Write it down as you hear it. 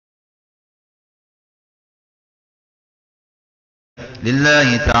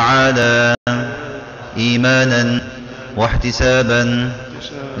لله تعالى إيمانا واحتسابا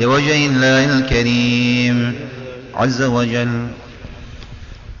لوجه الله الكريم عز وجل.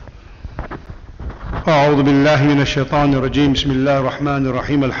 أعوذ بالله من الشيطان الرجيم. بسم الله الرحمن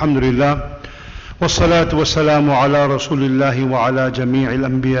الرحيم. الحمد لله والصلاة والسلام على رسول الله وعلى جميع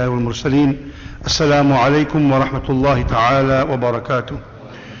الأنبياء والمرسلين. السلام عليكم ورحمة الله تعالى وبركاته.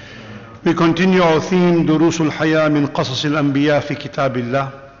 We continue our theme دروس الحياة من قصص الأنبياء في كتاب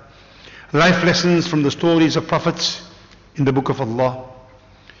الله. Life lessons from the stories of prophets in the book of Allah.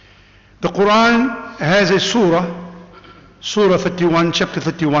 The Quran has a surah 31, chapter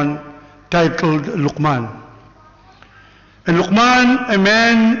 31, titled Luqman. And Luqman, a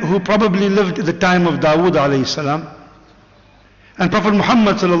man who probably lived at the time of Dawood alayhi salam. And Prophet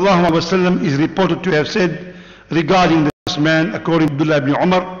Muhammad sallallahu alaihi wasallam is reported to have said regarding this man, according to Abdullah ibn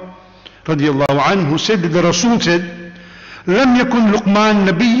Umar radiyallahu anhu, who said that the Rasul said, لم يكن لقمان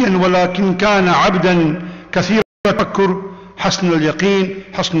نبيا ولكن كان عبدا كثير التفكر حسن اليقين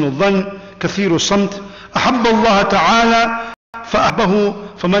حسن الظن كثير الصمت أحب الله تعالى فأحبه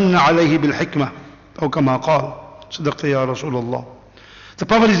فمن عليه بالحكمة أو كما قال صدقت يا رسول الله. The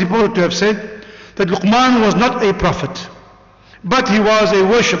Prophet is reported to have said that Luqman was not a prophet, but he was a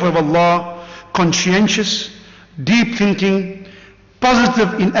worshipper of Allah, conscientious, deep thinking,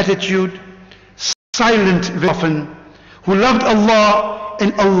 positive in attitude, silent very often, who loved Allah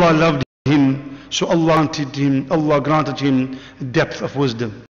and Allah loved him, so Allah granted him depth of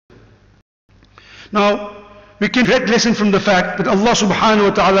wisdom. Now, we can get lesson from the fact that Allah subhanahu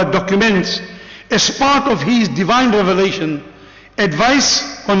wa ta'ala documents as part of his divine revelation advice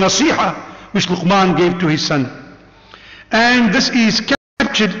or nasiha which Luqman gave to his son. And this is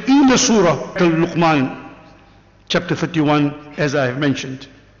captured in the surah called Luqman, chapter 31, as I have mentioned.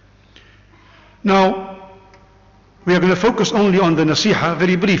 Now, we are going to focus only on the nasiha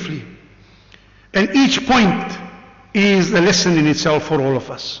very briefly. And each point is a lesson in itself for all of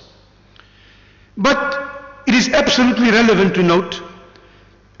us. But it is absolutely relevant to note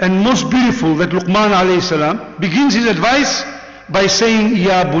and most beautiful that Luqman alayhi salam begins his advice by saying,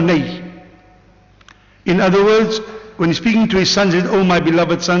 Ya Bunay. In other words, when he's speaking to his son, he says, Oh my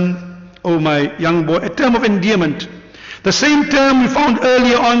beloved son, oh my young boy, a term of endearment. The same term we found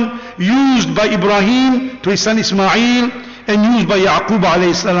earlier on used by Ibrahim to his son Ismail and used by Yaqub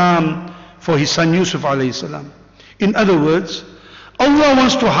alayhi salam for his son Yusuf alayhi salam. In other words, Allah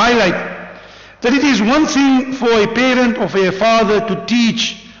wants to highlight that it is one thing for a parent or for a father to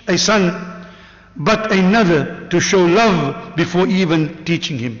teach a son, but another to show love before even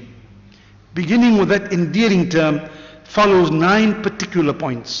teaching him. Beginning with that endearing term follows 9 particular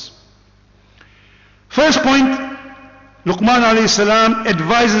points. First point, Luqman alayhi salam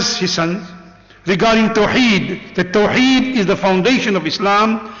advises his son regarding Tawheed, that Tawheed is the foundation of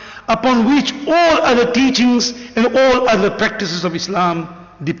Islam upon which all other teachings and all other practices of Islam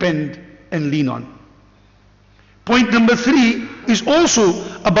depend and lean on. Point number 3 is also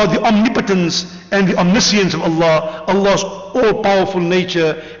about the omnipotence and the omniscience of Allah, Allah's all-powerful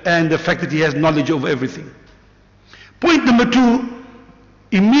nature and the fact that He has knowledge over everything. Point number 2,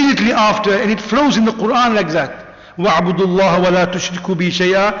 immediately after, and it flows in the Quran like that, وَاعْبُدُوا اللَّهَ وَلَا تُشْرِكُوا بِهِ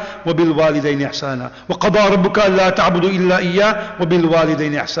شَيْئًا وَبِالْوَالِدَيْنِ إِحْسَانًا وَقَضَى رَبُّكَ أَلَّا تَعْبُدُوا إِلَّا إِيَّاهُ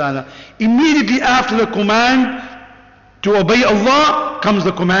وَبِالْوَالِدَيْنِ إِحْسَانًا. Immediately after the command to obey Allah comes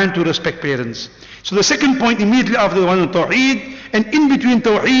the command to respect parents. So the second point immediately after the one on Tawheed, and in between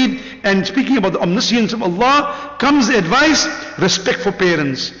Tawheed and speaking about the omniscience of Allah comes the advice, respect for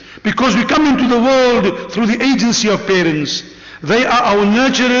parents. Because we come into the world through the agency of parents. They are our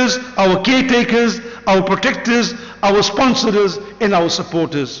nurturers, our caretakers, our protectors, our sponsors and our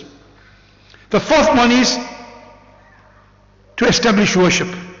supporters. The fourth one is to establish worship.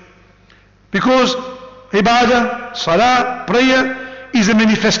 Because ibadah, salah, prayer is a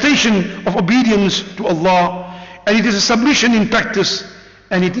manifestation of obedience to Allah, and it is a submission in practice,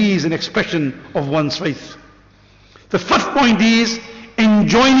 and it is an expression of one's faith. The fifth point is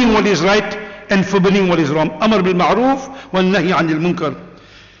enjoining what is right and forbidding what is wrong. Amr bil ma'roof wa nahi anil munkar.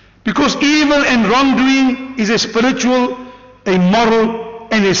 Because evil and wrongdoing is a spiritual, a moral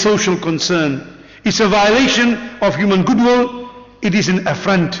and a social concern. It's a violation of human goodwill. It is an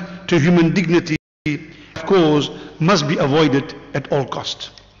affront to human dignity. Of course, must be avoided at all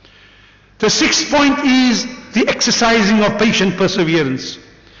cost. The sixth point is the exercising of patient perseverance.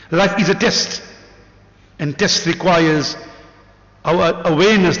 Life is a test, and test requires our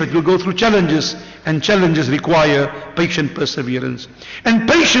awareness that we'll go through challenges, and challenges require patient perseverance. And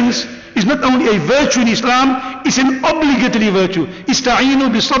patience is not only a virtue in Islam, it's an obligatory virtue.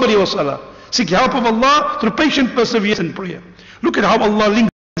 Ista'inu bis sabri wa salah. Seek help of Allah through patient perseverance and prayer. Look at how Allah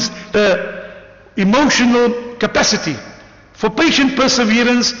links the emotional capacity for patient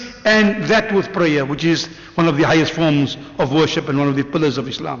perseverance and that with prayer, which is one of the highest forms of worship and one of the pillars of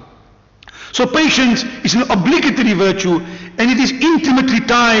Islam. So patience is an obligatory virtue and it is intimately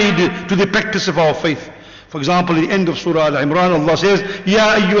tied to the practice of our faith. For example, at the end of Surah Al-Imran, Allah says,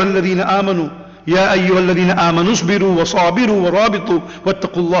 Ya ayyuhalladhina amanu, Ya ayyuhalladhina amanu usbiru wa sabiru wa rabitu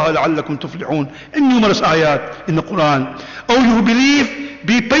wattaqullaha la'allakum tuflihun. And numerous ayat in the Quran. Oh, you who believe,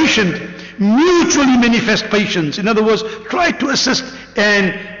 be patient, mutually manifest patience. In other words, try to assist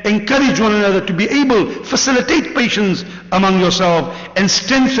and encourage one another to be able, facilitate patience among yourselves and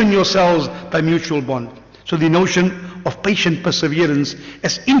strengthen yourselves by mutual bond. So the notion of patient perseverance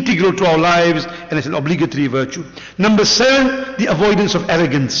as integral to our lives and as an obligatory virtue. Number 7, the avoidance of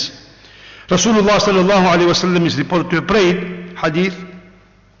arrogance. Rasulullah sallallahu alayhi wa sallam is reported to have prayed, hadith,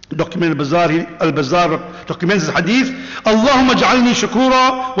 document al-Bazzar documents the hadith, Allahumma ja'alni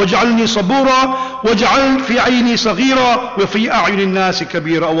shakura, wa ja'alni sabura, wa ja'al fi ayni saghira, wa fi a'yunin nasi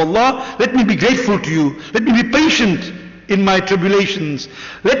kabira. Oh Allah, let me be grateful to you, let me be patient in my tribulations,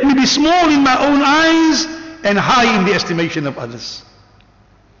 let me be small in my own eyes and high in the estimation of others.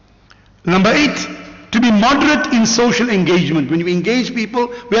 Number 8, to be moderate in social engagement. When we engage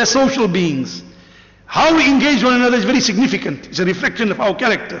people, we are social beings. How we engage one another is very significant. It's a reflection of our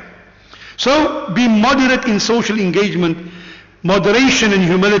character. So be moderate in social engagement. Moderation and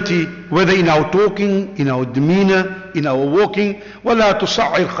humility, whether in our talking, in our demeanor, in our walking. وَلَا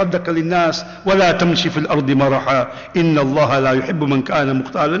تُصَعِّرْ خَدَّكَ لِلنَّاسِ وَلَا تَمْشِ فِي الْأَرْضِ مَرَحًا إِنَّ اللَّهَ لَا يُحِبُّ مَنْ كَانَ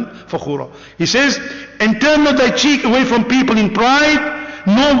مُخْتَالًا فَخُورًا. He says, and turn not thy cheek away from people in pride,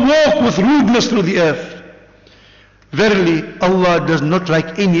 nor walk with rudeness through the earth. Verily, Allah does not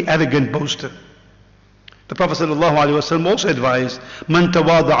like any arrogant boaster. The Prophet ﷺ also advised, Man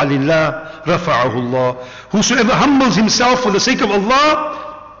tawada'a lillah, rafa'ahu Allah. Whosoever humbles himself for the sake of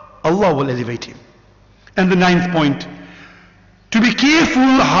Allah, Allah will elevate him. And the 9th point, to be careful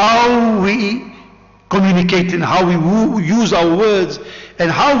how we communicate and how we use our words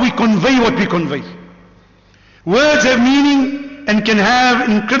and how we convey what we convey. Words have meaning and can have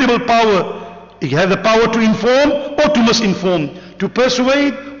incredible power. It has the power to inform or to misinform, to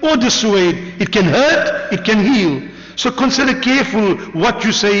persuade or dissuade. It can hurt, it can heal. So consider careful what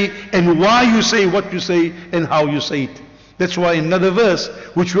you say and why you say what you say and how you say it. That's why in another verse,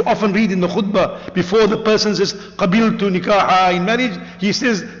 which we often read in the khutbah, before the person says, qabiltu nikaha, in marriage, he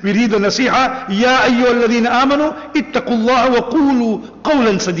says, we read the nasiha, Ya ayyuhalladhina amanu, ittaqullaha wa qulu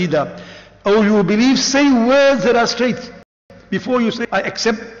qawlan sadida. Oh, you believe, say words that are straight. Before you say, I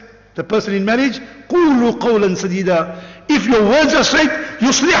accept the person in marriage, قُولُوا قَوْلًا سَدِيدًا. If your words are straight,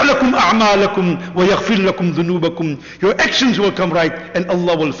 يُصْلِحْ لَكُمْ أَعْمَالَكُمْ وَيَغْفِرْ لَكُمْ ذُنُوبَكُمْ. Your actions will come right and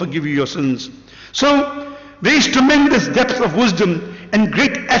Allah will forgive you your sins. So, there is tremendous depth of wisdom and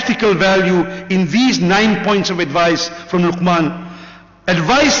great ethical value in these 9 points of advice from Luqman.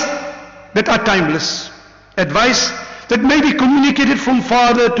 Advice that are timeless. Advice that may be communicated from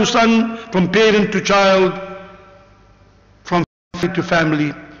father to son, from parent to child, from family to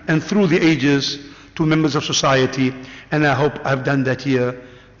family, and through the ages to members of society. And I hope I've done that here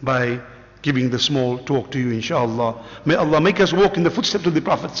by giving the small talk to you, inshallah. May Allah make us walk in the footsteps of the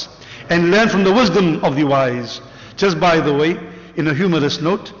prophets and learn from the wisdom of the wise. Just by the way, in a humorous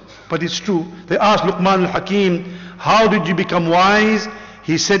note, but it's true, they asked Luqman al-Hakim, how did you become wise?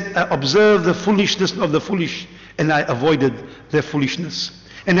 He said, I observed the foolishness of the foolish and I avoided their foolishness.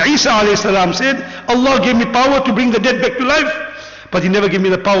 And Isa alayhi salam said, Allah gave me power to bring the dead back to life, but He never gave me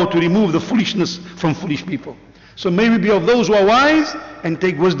the power to remove the foolishness from foolish people. So may we be of those who are wise and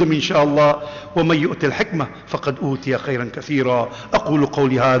take wisdom, inshallah. وَمَن يُؤْتِ الْحِكْمَةَ فَقَدْ أُوتِيَ خَيْرًا كَثِيرًا. أَقُولُ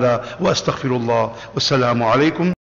قَوْلِي هَذَا وَأَسْتَغْفِرُ اللَّهَ وَالسَّلَامُ عَلَيْكُمْ.